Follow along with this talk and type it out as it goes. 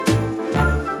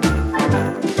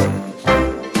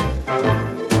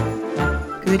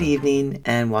Good evening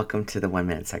and welcome to the 1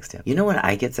 Minute Sex Tip. You know what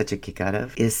I get such a kick out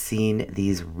of is seeing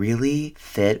these really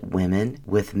fit women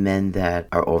with men that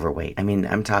are overweight. I mean,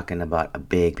 I'm talking about a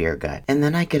big beer gut. And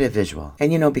then I get a visual.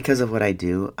 And you know, because of what I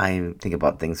do, I think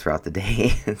about things throughout the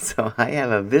day. And so I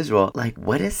have a visual, like,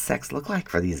 what does sex look like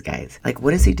for these guys? Like,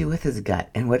 what does he do with his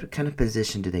gut? And what kind of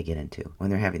position do they get into when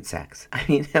they're having sex? I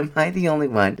mean, am I the only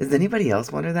one? Does anybody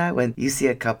else wonder that? When you see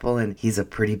a couple and he's a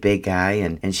pretty big guy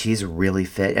and she's really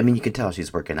fit. I mean, you can tell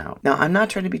she's working out. Now, I'm not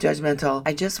trying to be judgmental.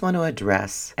 I just want to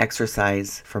address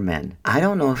exercise for men. I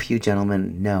don't know if you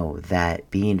gentlemen know that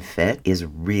being fit is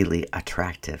really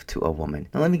attractive to a woman.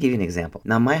 Now, let me give you an example.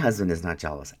 Now, my husband is not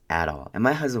jealous at all. And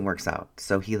my husband works out,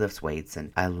 so he lifts weights,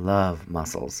 and I love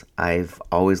muscles. I've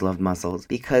always loved muscles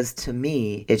because to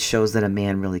me, it shows that a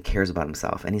man really cares about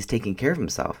himself and he's taking care of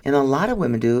himself. And a lot of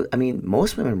women do. I mean,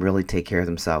 most women really take care of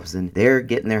themselves, and they're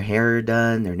getting their hair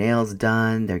done, their nails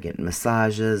done, they're getting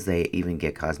massages, they even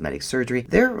get cosmetic surgery.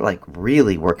 They're like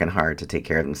really working hard to take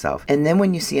care of themselves. And then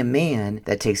when you see a man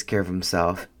that takes care of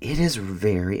himself, it is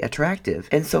very attractive.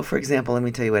 And so, for example, let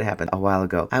me tell you what happened a while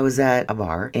ago. I was at a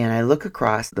bar and I look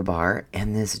across the bar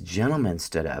and this gentleman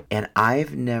stood up, and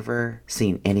I've never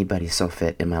seen anybody so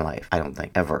fit in my life. I don't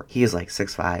think ever. He is like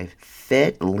 6'5",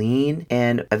 fit, lean,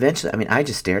 and eventually, I mean, I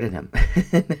just stared at him.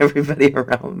 Everybody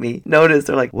around me noticed.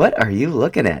 They're like, what are you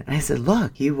looking at? And I said,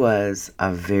 look, he was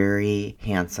a very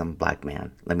handsome black man.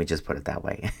 Let me just put it that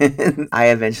way. I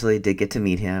eventually did get to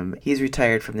meet him. He's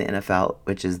retired from the NFL,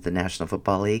 which is the National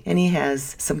Football League, and he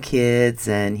has some kids,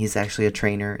 and he's actually a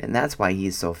trainer, and that's why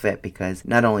he's so fit, because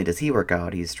not only does he work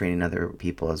out, he's training other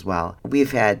people as well.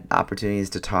 We've had opportunities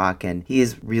to talk, and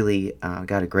he's really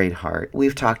got a great heart.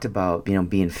 We've talked about,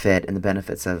 being fit and the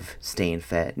benefits of staying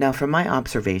fit. Now, from my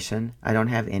observation, I don't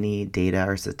have any data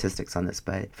or statistics on this,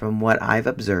 but from what I've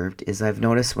observed is I've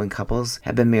noticed when couples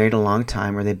have been married a long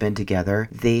time or they've been together,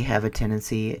 they have a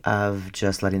tendency of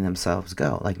just letting themselves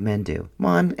go, like men do.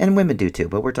 Well, and women do too,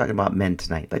 but we're talking about men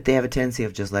tonight. But they have a tendency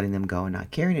of just letting them go and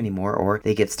not caring anymore, or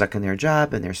they get stuck in their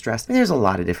job and they're stressed. And there's a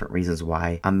lot of different reasons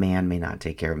why a man may not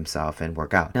take care of himself and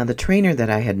work out. Now, the trainer that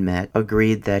I had met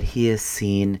agreed that he has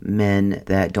seen men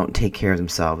that don't take care of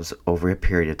themselves over a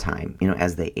period of time,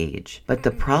 as they age. But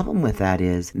the problem with that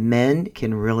is men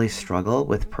can really struggle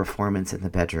with performance in the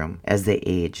bedroom as they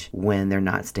age when they're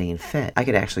not staying fit. I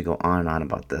could actually go on and on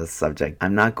about this subject.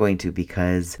 I'm not going to,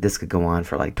 because this could go on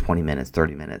for like 20 minutes,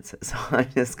 30 minutes. So I'm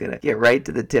just going to get right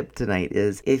to the tip tonight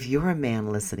is if you're a man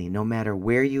listening, no matter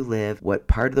where you live, what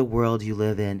part of the world you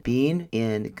live in, being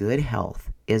in good health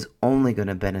is only going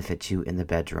to benefit you in the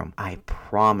bedroom. I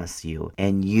promise you.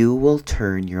 And you will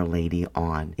turn your lady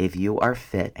on. If you are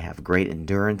fit, have great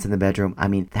endurance in the bedroom, I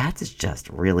mean, that's just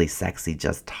really sexy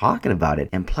just talking about it.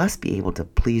 And plus be able to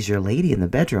please your lady in the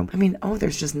bedroom. I mean,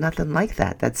 there's just nothing like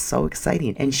that. That's so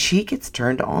exciting. And she gets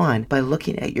turned on by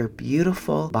looking at your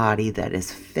beautiful body that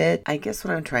is fit. I guess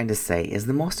what I'm trying to say is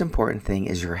the most important thing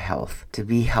is your health. To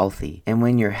be healthy. And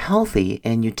when you're healthy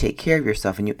and you take care of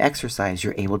yourself and you exercise,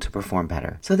 you're able to perform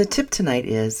better. So the tip tonight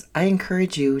is I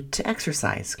encourage you to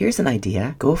exercise. Here's an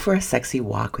idea. Go for a sexy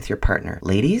walk with your partner.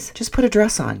 Ladies, just put a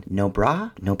dress on. No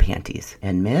bra, no panties.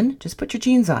 And men, just put your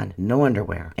jeans on. No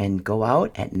underwear. And go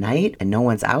out at night and no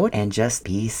one's out and just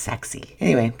be sexy.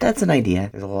 Anyway, that's an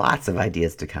idea. There's lots of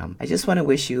ideas to come. I just want to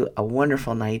wish you a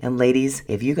wonderful night. And ladies,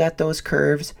 if you got those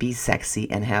curves, be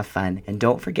sexy and have fun. And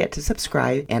don't forget to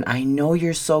subscribe. And I know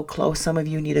you're so close. Some of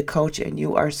you need a coach and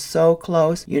you are so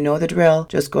close. You know the drill.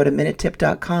 Just go to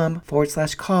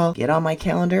minutetip.com/call. Get on my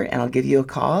calendar and I'll give you a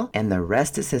call. And the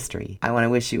rest is history. I want to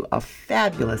wish you a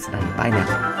fabulous night. Bye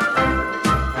now.